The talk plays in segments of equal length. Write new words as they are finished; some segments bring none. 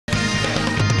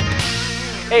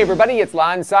Hey everybody, it's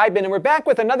Lon.TV, and we're back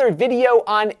with another video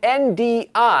on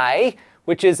NDI,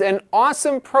 which is an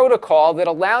awesome protocol that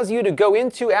allows you to go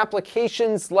into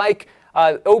applications like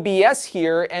OBS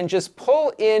here and just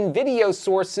pull in video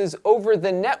sources over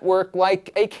the network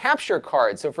like a capture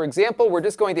card. So for example, we're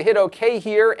just going to hit OK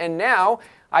here, and now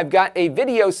I've got a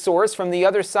video source from the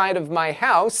other side of my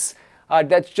house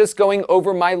that's just going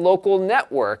over my local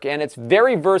network, and it's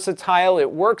very versatile. It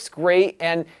works great,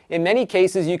 and in many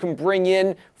cases you can bring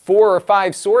in 4 or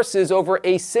 5 sources over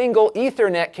a single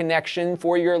Ethernet connection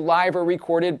for your live or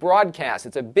recorded broadcast.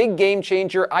 It's a big game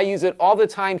changer. I use it all the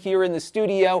time here in the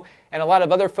studio, and a lot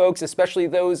of other folks, especially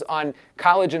those on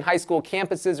college and high school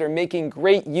campuses, are making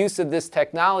great use of this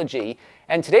technology.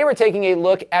 And today we're taking a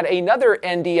look at another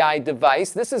NDI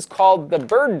device. This is called the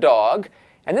Birddog.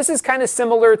 And this is kind of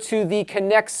similar to the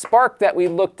Connect Spark that we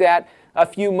looked at a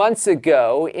few months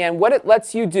ago. And what it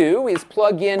lets you do is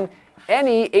plug in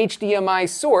any HDMI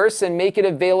source and make it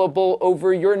available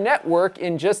over your network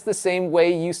in just the same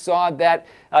way you saw that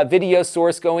video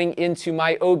source going into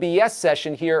my OBS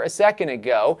session here a second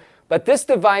ago. But this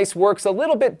device works a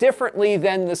little bit differently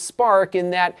than the Spark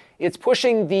in that it's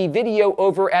pushing the video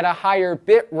over at a higher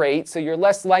bit rate, so you're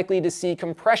less likely to see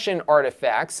compression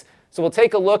artifacts. So we'll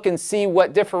take a look and see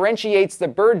what differentiates the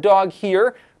Birddog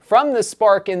here from the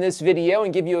Spark in this video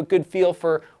and give you a good feel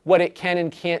for what it can and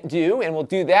can't do, and we'll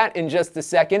do that in just a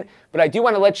second. But I do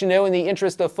want to let you know, in the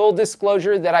interest of full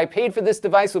disclosure, that I paid for this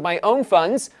device with my own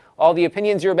funds. All the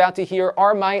opinions you're about to hear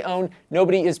are my own.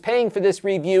 Nobody is paying for this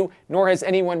review, nor has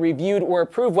anyone reviewed or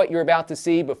approved what you're about to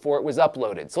see before it was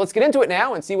uploaded. So let's get into it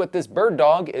now and see what this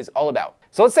Birddog is all about.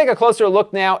 So let's take a closer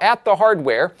look now at the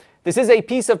hardware. This is a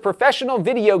piece of professional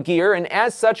video gear, and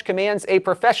as such commands a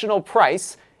professional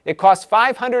price. It costs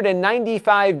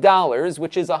 $595,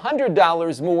 which is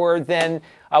 $100 more than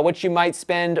what you might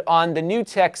spend on the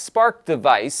Newtek Spark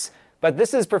device. But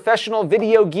this is professional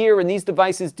video gear, and these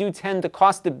devices do tend to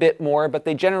cost a bit more, but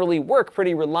they generally work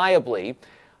pretty reliably.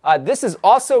 This is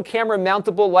also camera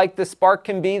mountable like the Spark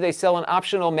can be. They sell an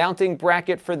optional mounting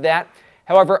bracket for that.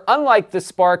 However, unlike the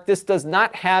Spark, this does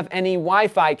not have any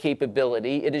Wi-Fi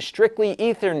capability. It is strictly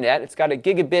Ethernet. It's got a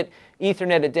gigabit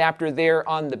Ethernet adapter there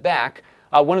on the back.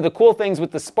 One of the cool things with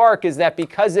the Spark is that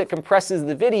because it compresses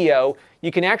the video,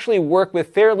 you can actually work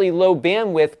with fairly low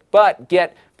bandwidth but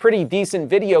get pretty decent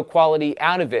video quality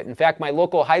out of it. In fact, my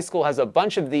local high school has a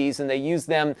bunch of these, and they use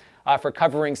them for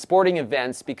covering sporting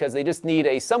events because they just need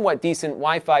a somewhat decent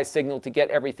Wi-Fi signal to get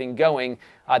everything going.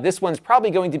 This one's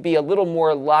probably going to be a little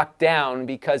more locked down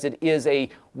because it is a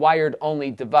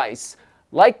wired-only device.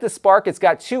 Like the Spark, it's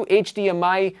got 2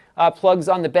 HDMI plugs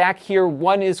on the back here.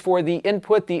 One is for the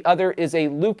input, the other is a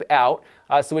loop out.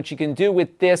 So what you can do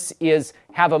with this is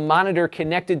have a monitor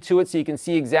connected to it so you can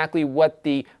see exactly what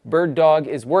the Birddog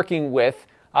is working with.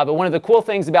 But one of the cool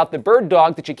things about the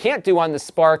Birddog that you can't do on the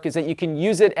Spark is that you can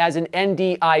use it as an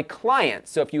NDI client.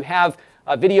 So if you have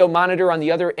a video monitor on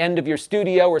the other end of your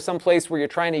studio or someplace where you're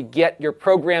trying to get your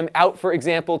program out, for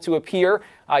example, to appear,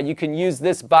 you can use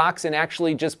this box and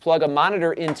actually just plug a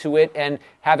monitor into it and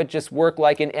have it just work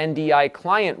like an NDI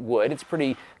client would. It's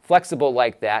pretty flexible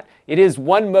like that. It is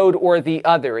one mode or the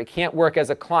other. It can't work as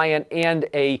a client and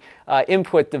a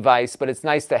input device, but it's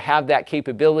nice to have that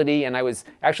capability, and I was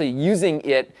actually using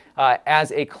it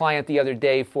as a client the other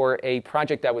day for a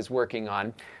project I was working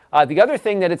on. The other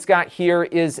thing that it's got here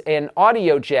is an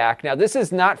audio jack. Now this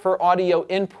is not for audio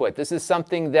input. This is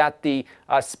something that the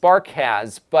Spark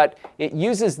has, but it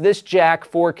uses this jack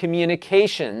for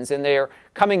communications, and they're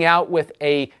coming out with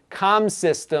a comm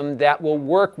system that will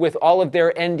work with all of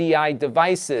their NDI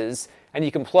devices. And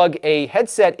you can plug a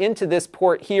headset into this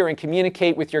port here and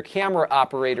communicate with your camera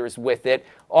operators with it,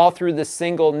 all through this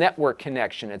single network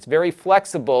connection. It's very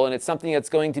flexible, and it's something that's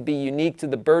going to be unique to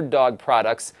the Birddog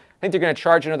products. I think they're going to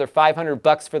charge another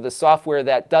 $500 for the software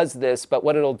that does this, but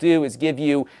what it'll do is give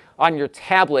you on your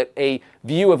tablet a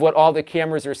view of what all the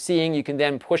cameras are seeing. You can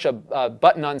then push a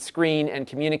button on screen and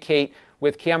communicate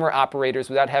with camera operators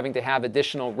without having to have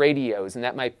additional radios, and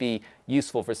that might be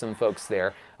useful for some folks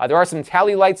there. There are some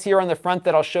tally lights here on the front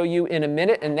that I'll show you in a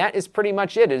minute, and that is pretty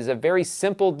much it. It is a very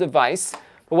simple device,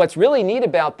 but what's really neat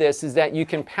about this is that you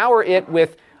can power it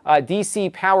with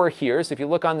DC power here. So if you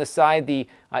look on the side, the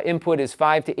input is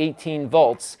 5 to 18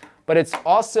 volts, but it's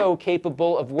also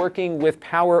capable of working with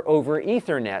power over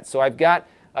Ethernet. So I've got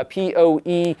a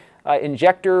PoE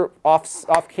injector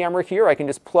off camera here. I can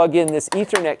just plug in this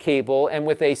Ethernet cable, and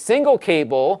with a single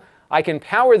cable, I can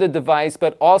power the device,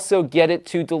 but also get it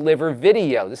to deliver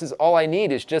video. This is all I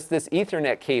need, is just this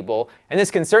Ethernet cable. And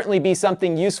this can certainly be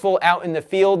something useful out in the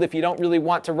field if you don't really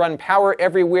want to run power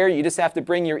everywhere. You just have to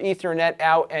bring your Ethernet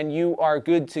out and you are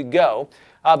good to go.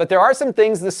 But there are some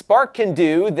things the Spark can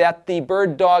do that the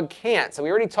Birddog can't. So we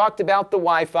already talked about the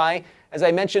Wi-Fi. As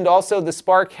I mentioned also, the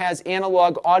Spark has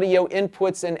analog audio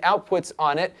inputs and outputs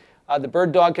on it. The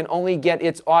Birddog can only get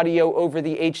its audio over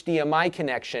the HDMI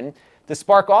connection. The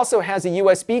Spark also has a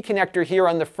USB connector here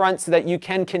on the front so that you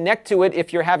can connect to it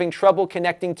if you're having trouble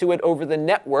connecting to it over the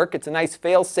network. It's a nice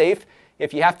fail-safe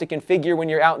if you have to configure when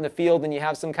you're out in the field and you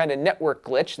have some kind of network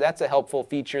glitch. That's a helpful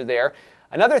feature there.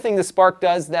 Another thing the Spark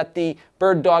does that the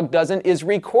Birddog doesn't is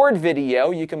record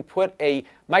video. You can put a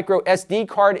micro SD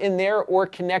card in there or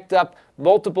connect up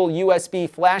multiple USB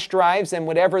flash drives, and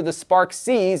whatever the Spark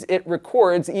sees, it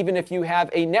records even if you have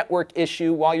a network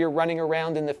issue while you're running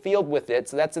around in the field with it.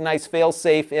 So that's a nice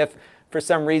fail-safe if for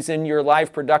some reason your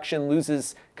live production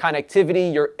loses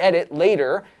connectivity. Your edit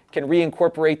later can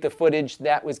reincorporate the footage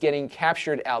that was getting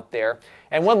captured out there.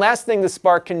 And one last thing the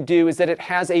Spark can do is that it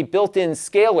has a built-in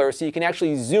scaler, so you can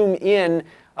actually zoom in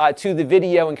to the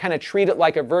video and kind of treat it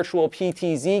like a virtual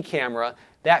PTZ camera.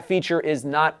 That feature is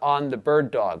not on the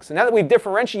Birddog. So now that we've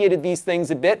differentiated these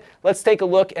things a bit, let's take a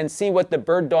look and see what the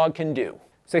Birddog can do.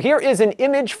 So here is an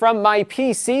image from my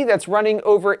PC that's running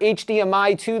over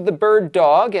HDMI to the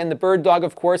Birddog, and the Birddog,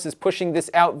 of course, is pushing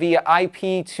this out via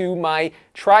IP to my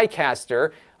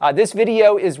TriCaster. This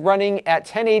video is running at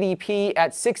 1080p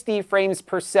at 60 frames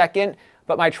per second,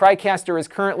 but my TriCaster is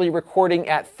currently recording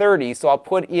at 30, so I'll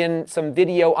put in some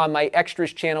video on my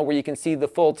extras channel where you can see the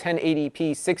full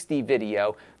 1080p 60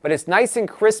 video. But it's nice and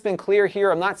crisp and clear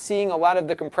here. I'm not seeing a lot of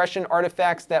the compression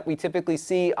artifacts that we typically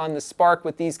see on the Spark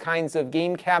with these kinds of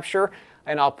game capture,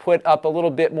 and I'll put up a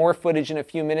little bit more footage in a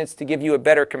few minutes to give you a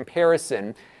better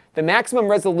comparison. The maximum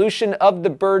resolution of the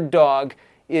Birddog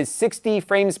is 60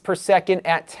 frames per second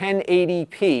at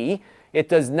 1080p. It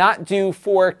does not do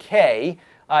 4K.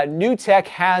 Newtek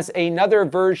has another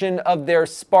version of their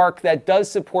Spark that does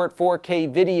support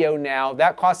 4K video now.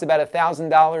 That costs about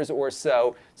 $1,000 or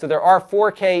so. So there are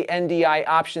 4K NDI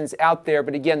options out there,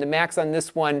 but again, the max on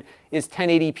this one is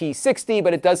 1080p 60,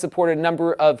 but it does support a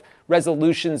number of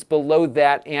resolutions below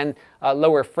that and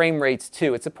lower frame rates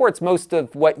too. It supports most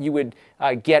of what you would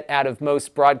get out of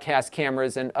most broadcast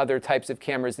cameras and other types of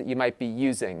cameras that you might be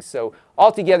using. So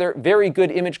altogether, very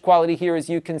good image quality here, as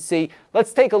you can see.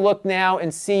 Let's take a look now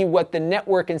and see what the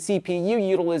network and CPU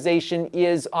utilization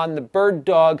is on the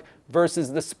Birddog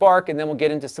versus the Spark, and then we'll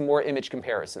get into some more image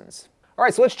comparisons. All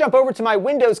right, so let's jump over to my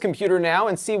Windows computer now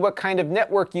and see what kind of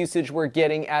network usage we're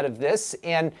getting out of this.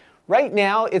 And right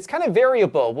now, it's kind of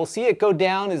variable. We'll see it go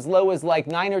down as low as like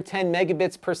 9 or 10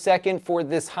 megabits per second for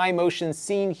this high motion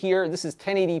scene here. This is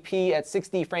 1080p at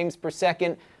 60 frames per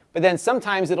second, but then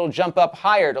sometimes it'll jump up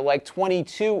higher to like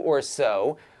 22 or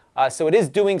so. So it is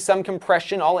doing some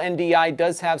compression. All NDI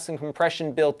does have some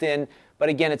compression built in, but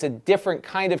again, it's a different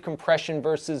kind of compression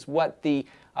versus what the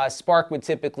Spark would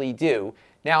typically do.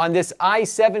 Now on this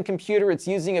i7 computer, it's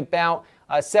using about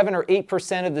 7 or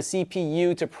 8% of the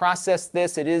CPU to process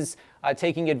this. It is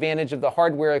taking advantage of the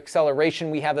hardware acceleration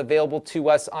we have available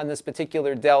to us on this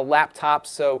particular Dell laptop,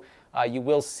 so you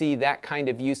will see that kind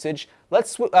of usage.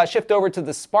 Let's shift over to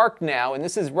the Spark now, and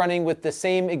this is running with the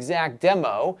same exact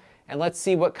demo, and let's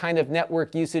see what kind of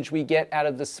network usage we get out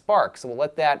of the Spark. So we'll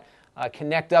let that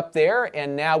connect up there,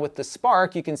 and now with the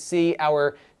Spark, you can see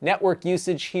our network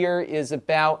usage here is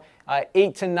about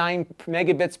 8 to 9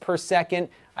 megabits per second.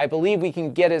 I believe we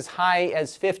can get as high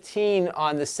as 15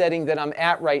 on the setting that I'm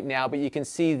at right now, but you can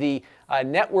see the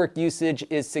network usage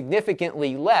is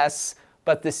significantly less,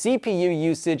 but the CPU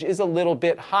usage is a little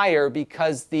bit higher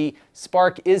because the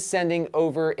Spark is sending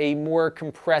over a more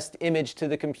compressed image to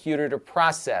the computer to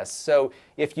process. So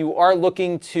if you are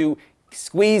looking to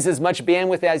squeeze as much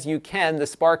bandwidth as you can, the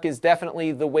Spark is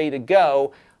definitely the way to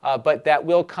go. But that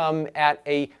will come at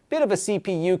a bit of a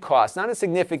CPU cost. Not a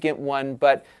significant one,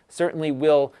 but certainly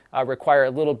will require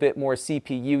a little bit more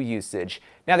CPU usage.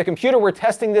 Now the computer we're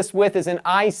testing this with is an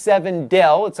i7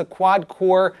 Dell. It's a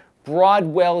quad-core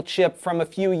Broadwell chip from a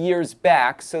few years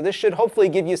back. So this should hopefully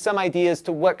give you some idea as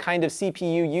to what kind of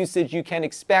CPU usage you can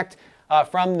expect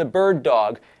from the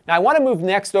Birddog. Now I want to move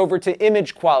next over to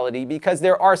image quality because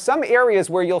there are some areas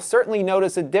where you'll certainly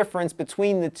notice a difference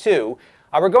between the two.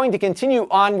 We're going to continue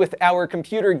on with our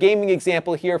computer gaming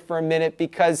example here for a minute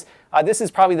because this is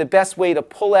probably the best way to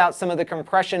pull out some of the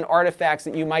compression artifacts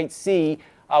that you might see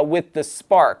with the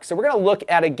Spark. So we're going to look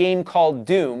at a game called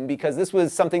Doom because this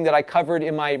was something that I covered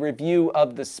in my review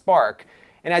of the Spark.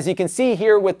 And as you can see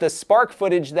here with the Spark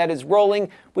footage that is rolling,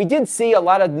 we did see a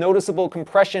lot of noticeable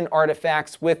compression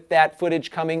artifacts with that footage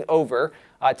coming over.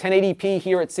 1080p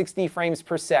here at 60 frames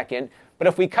per second. But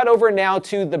if we cut over now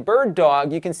to the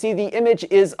Birddog, you can see the image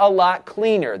is a lot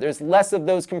cleaner. There's less of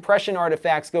those compression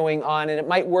artifacts going on, and it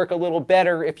might work a little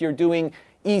better if you're doing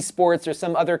esports or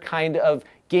some other kind of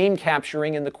game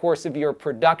capturing in the course of your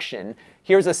production.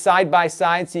 Here's a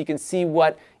side-by-side so you can see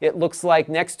what it looks like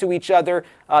next to each other.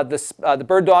 The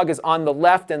Birddog is on the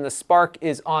left and the Spark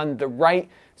is on the right.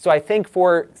 So I think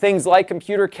for things like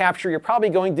computer capture, you're probably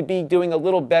going to be doing a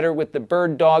little better with the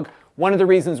Birddog. One of the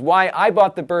reasons why I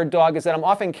bought the Birddog is that I'm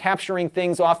often capturing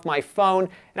things off my phone,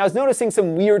 and I was noticing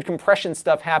some weird compression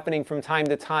stuff happening from time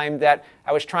to time that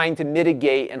I was trying to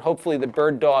mitigate, and hopefully the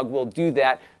Birddog will do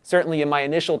that. Certainly in my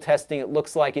initial testing, it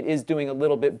looks like it is doing a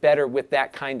little bit better with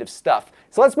that kind of stuff.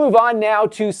 So let's move on now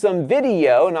to some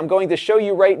video, and I'm going to show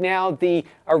you right now the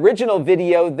original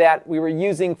video that we were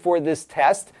using for this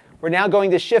test. We're now going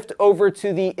to shift over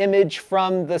to the image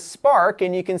from the Spark,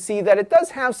 and you can see that it does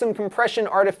have some compression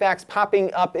artifacts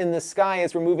popping up in the sky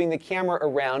as we're moving the camera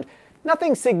around.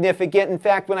 Nothing significant. In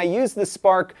fact, when I use the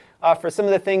Spark for some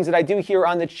of the things that I do here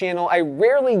on the channel, I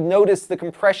rarely notice the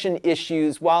compression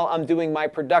issues while I'm doing my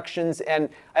productions, and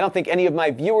I don't think any of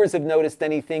my viewers have noticed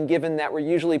anything, given that we're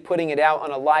usually putting it out on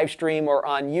a live stream or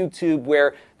on YouTube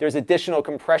where there's additional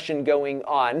compression going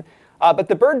on. But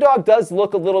the Birddog does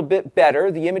look a little bit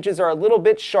better. The images are a little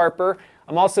bit sharper.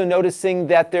 I'm also noticing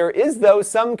that there is, though,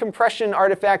 some compression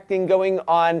artifacting going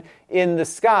on in the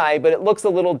sky, but it looks a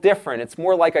little different. It's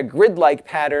more like a grid-like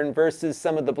pattern versus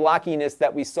some of the blockiness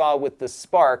that we saw with the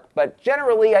Spark. But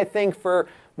generally, I think for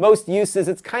most uses,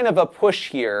 it's kind of a push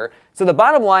here. So the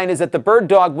bottom line is that the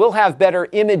Birddog will have better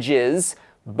images,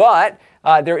 but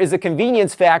there is a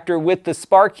convenience factor with the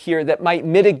Spark here that might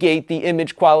mitigate the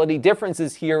image quality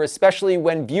differences here, especially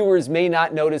when viewers may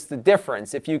not notice the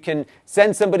difference. If you can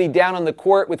send somebody down on the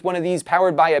court with one of these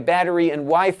powered by a battery and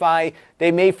Wi-Fi,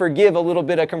 they may forgive a little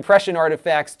bit of compression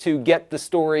artifacts to get the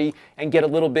story and get a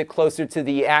little bit closer to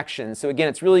the action. So again,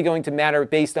 it's really going to matter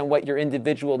based on what your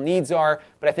individual needs are.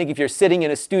 But I think if you're sitting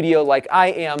in a studio like I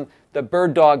am, the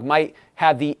Birddog might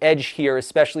have the edge here,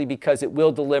 especially because it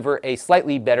will deliver a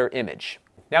slightly better image.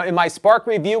 Now, in my Spark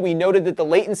review, we noted that the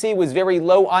latency was very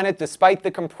low on it despite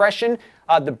the compression.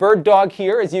 The Birddog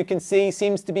here, as you can see,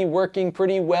 seems to be working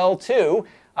pretty well too.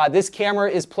 This camera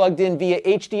is plugged in via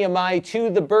HDMI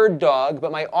to the Birddog,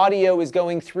 but my audio is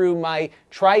going through my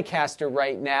TriCaster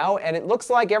right now, and it looks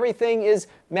like everything is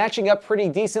matching up pretty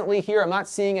decently here. I'm not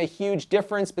seeing a huge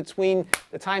difference between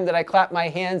the time that I clap my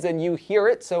hands and you hear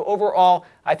it. So overall,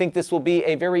 I think this will be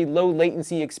a very low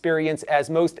latency experience,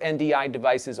 as most NDI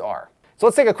devices are. So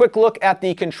let's take a quick look at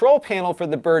the control panel for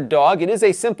the Birddog. It is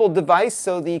a simple device,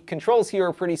 so the controls here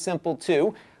are pretty simple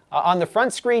too. On the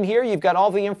front screen here, you've got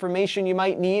all the information you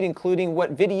might need, including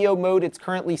what video mode it's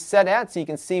currently set at. So you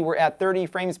can see we're at 30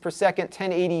 frames per second,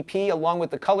 1080p, along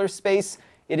with the color space.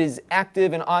 It is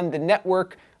active and on the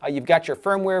network. You've got your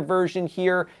firmware version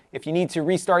here. If you need to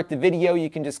restart the video, you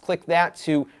can just click that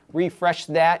to refresh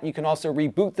that. You can also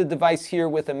reboot the device here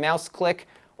with a mouse click.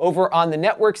 Over on the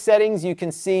network settings, you can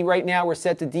see right now we're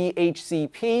set to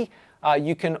DHCP.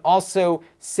 You can also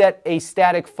set a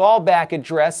static fallback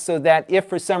address so that if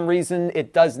for some reason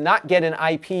it does not get an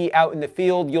IP out in the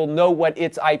field, you'll know what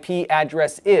its IP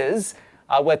address is.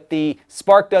 What the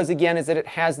Spark does again is that it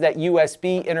has that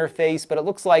USB interface, but it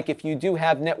looks like if you do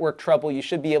have network trouble, you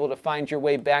should be able to find your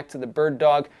way back to the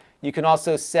Birddog. You can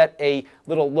also set a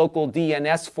little local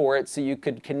DNS for it, so you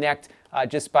could connect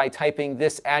just by typing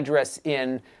this address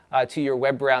in to your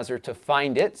web browser to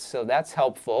find it, so that's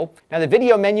helpful. Now the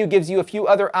video menu gives you a few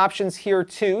other options here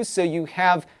too, so you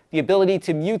have the ability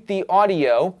to mute the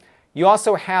audio. You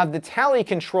also have the tally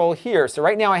control here. So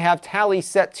right now I have tally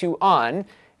set to on,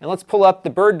 and let's pull up the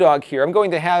Birddog here. I'm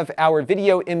going to have our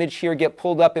video image here get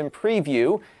pulled up in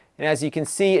preview, and as you can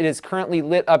see, it is currently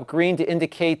lit up green to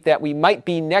indicate that we might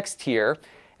be next here.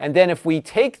 And then if we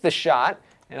take the shot,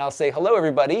 and I'll say hello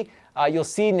everybody, you'll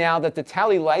see now that the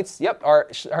tally lights, are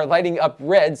lighting up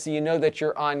red, so you know that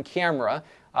you're on camera.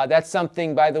 That's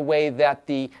something, by the way, that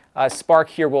the Spark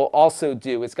here will also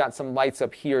do. It's got some lights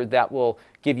up here that will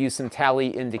give you some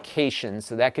tally indications,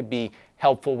 so that could be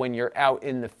helpful when you're out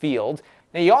in the field.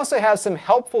 Now you also have some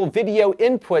helpful video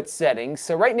input settings.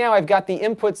 So right now I've got the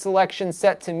input selection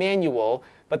set to manual,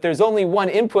 but there's only one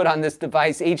input on this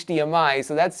device, HDMI,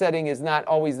 so that setting is not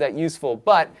always that useful.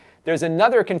 But there's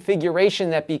another configuration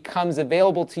that becomes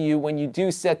available to you when you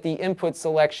do set the input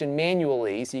selection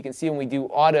manually. So you can see when we do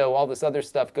auto, all this other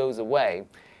stuff goes away.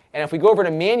 And if we go over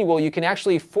to manual, you can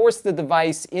actually force the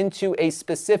device into a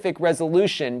specific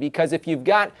resolution, because if you've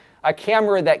got a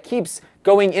camera that keeps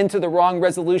going into the wrong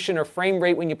resolution or frame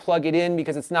rate when you plug it in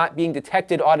because it's not being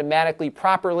detected automatically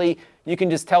properly, you can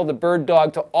just tell the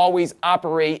Birddog to always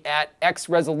operate at X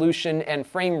resolution and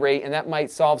frame rate, and that might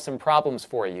solve some problems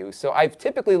for you. So I've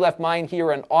typically left mine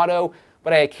here on auto,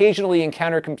 but I occasionally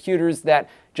encounter computers that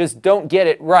just don't get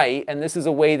it right, and this is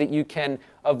a way that you can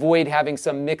avoid having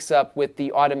some mix-up with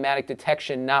the automatic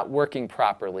detection not working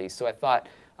properly. So I thought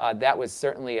that was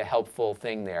certainly a helpful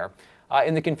thing there.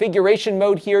 In the configuration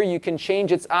mode here, you can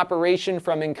change its operation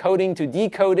from encoding to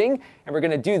decoding, and we're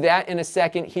going to do that in a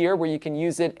second here, where you can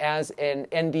use it as an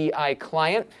NDI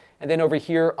client. And then over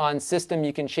here on system,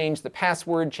 you can change the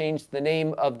password, change the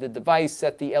name of the device,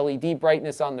 set the LED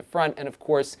brightness on the front, and of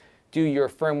course, do your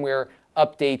firmware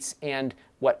updates and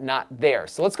whatnot there.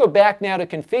 So let's go back now to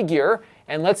configure,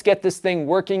 and let's get this thing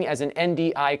working as an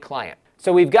NDI client.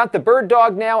 So we've got the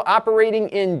Birddog now operating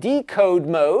in decode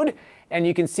mode. And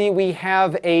you can see we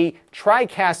have a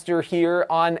TriCaster here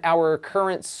on our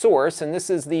current source, and this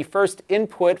is the first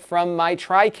input from my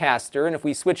TriCaster. And if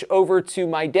we switch over to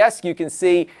my desk, you can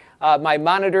see my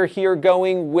monitor here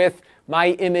going with my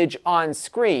image on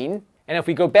screen. And if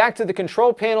we go back to the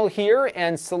control panel here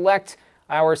and select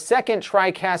our second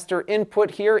TriCaster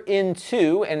input here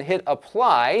into and hit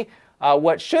apply,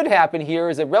 what should happen here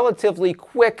is a relatively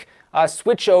quick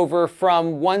switch over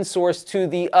from one source to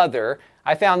the other.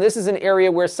 I found this is an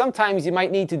area where sometimes you might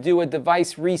need to do a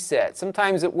device reset.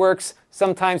 Sometimes it works,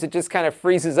 sometimes it just kind of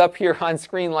freezes up here on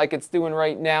screen like it's doing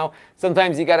right now.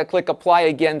 Sometimes you got to click apply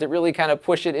again to really kind of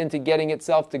push it into getting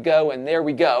itself to go, and there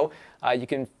we go. You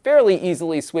can fairly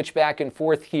easily switch back and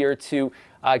forth here to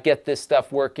get this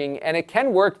stuff working, and it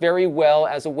can work very well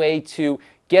as a way to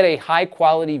get a high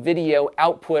quality video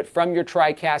output from your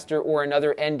TriCaster or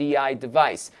another NDI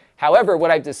device. However, what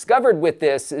I've discovered with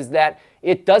this is that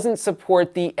it doesn't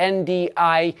support the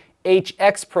NDI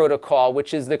HX protocol,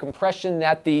 which is the compression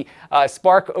that the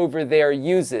Spark over there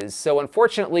uses. So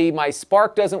unfortunately, my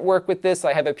Spark doesn't work with this.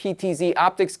 I have a PTZ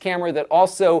optics camera that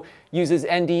also uses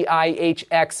NDI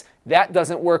HX. That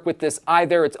doesn't work with this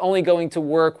either. It's only going to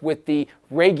work with the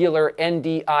regular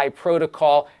NDI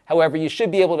protocol. However, you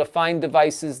should be able to find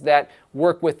devices that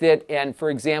work with it. And for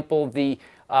example, the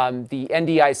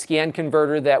NDI scan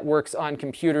converter that works on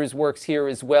computers works here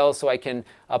as well, so I can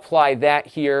apply that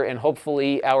here, and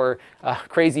hopefully our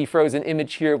crazy frozen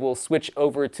image here will switch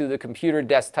over to the computer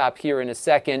desktop here in a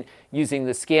second using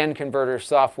the scan converter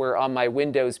software on my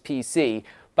Windows PC.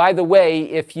 By the way,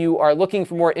 if you are looking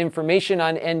for more information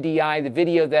on NDI, the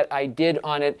video that I did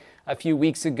on it a few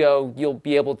weeks ago, you'll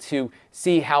be able to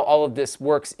see how all of this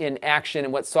works in action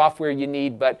and what software you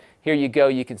need. But here you go.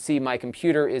 You can see my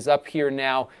computer is up here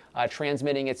now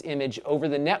transmitting its image over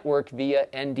the network via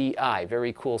NDI.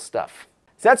 Very cool stuff.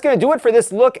 So that's going to do it for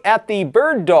this look at the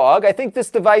Birddog. I think this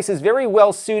device is very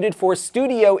well suited for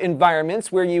studio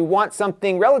environments where you want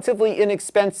something relatively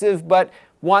inexpensive but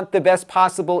want the best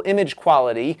possible image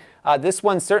quality. This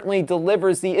one certainly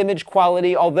delivers the image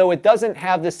quality, although it doesn't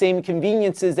have the same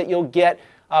conveniences that you'll get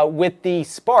with the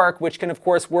Spark, which can of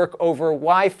course work over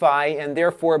Wi-Fi and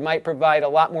therefore might provide a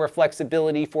lot more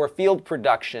flexibility for field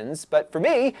productions. But for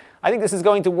me, I think this is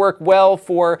going to work well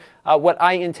for what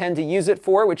I intend to use it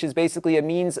for, which is basically a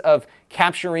means of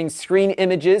capturing screen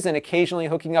images and occasionally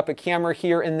hooking up a camera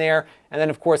here and there. And then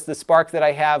of course the Spark that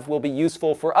I have will be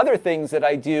useful for other things that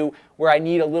I do where I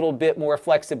need a little bit more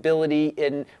flexibility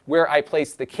in where I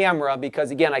place the camera,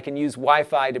 because again, I can use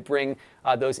Wi-Fi to bring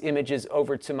those images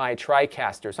over to my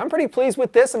TriCaster. So I'm pretty pleased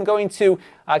with this. I'm going to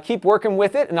keep working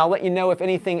with it, and I'll let you know if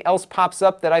anything else pops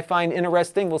up that I find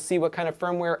interesting. We'll see what kind of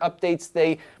firmware updates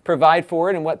they provide for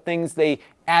it and what things they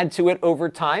add to it over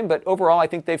time. But overall, I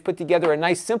think they've put together a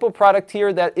nice simple product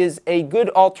here that is a good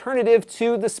alternative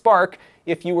to the Spark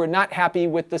if you were not happy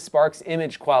with the Spark's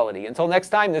image quality. Until next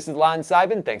time, this is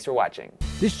Lon.TV. Thanks for watching.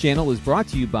 This channel is brought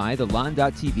to you by the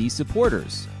Lon.TV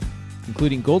supporters,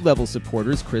 including gold level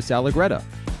supporters Chris Allegretta,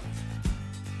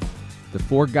 the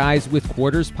Four Guys with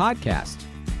Quarters podcast,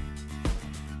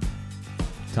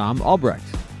 Tom Albrecht,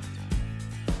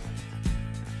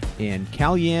 and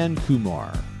Kalyan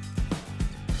Kumar.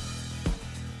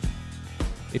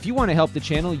 If you want to help the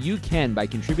channel, you can by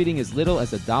contributing as little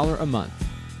as $1 a month.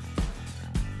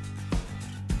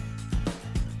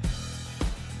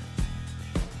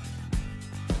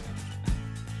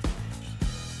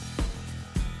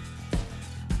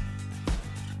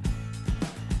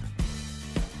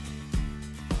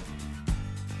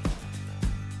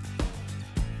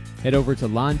 Head over to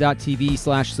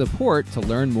lon.tv/support to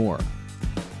learn more.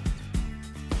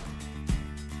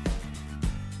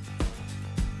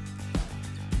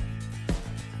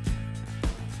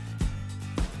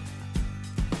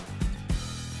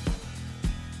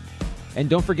 And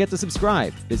don't forget to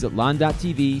subscribe. Visit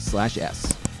Lon.TV/S.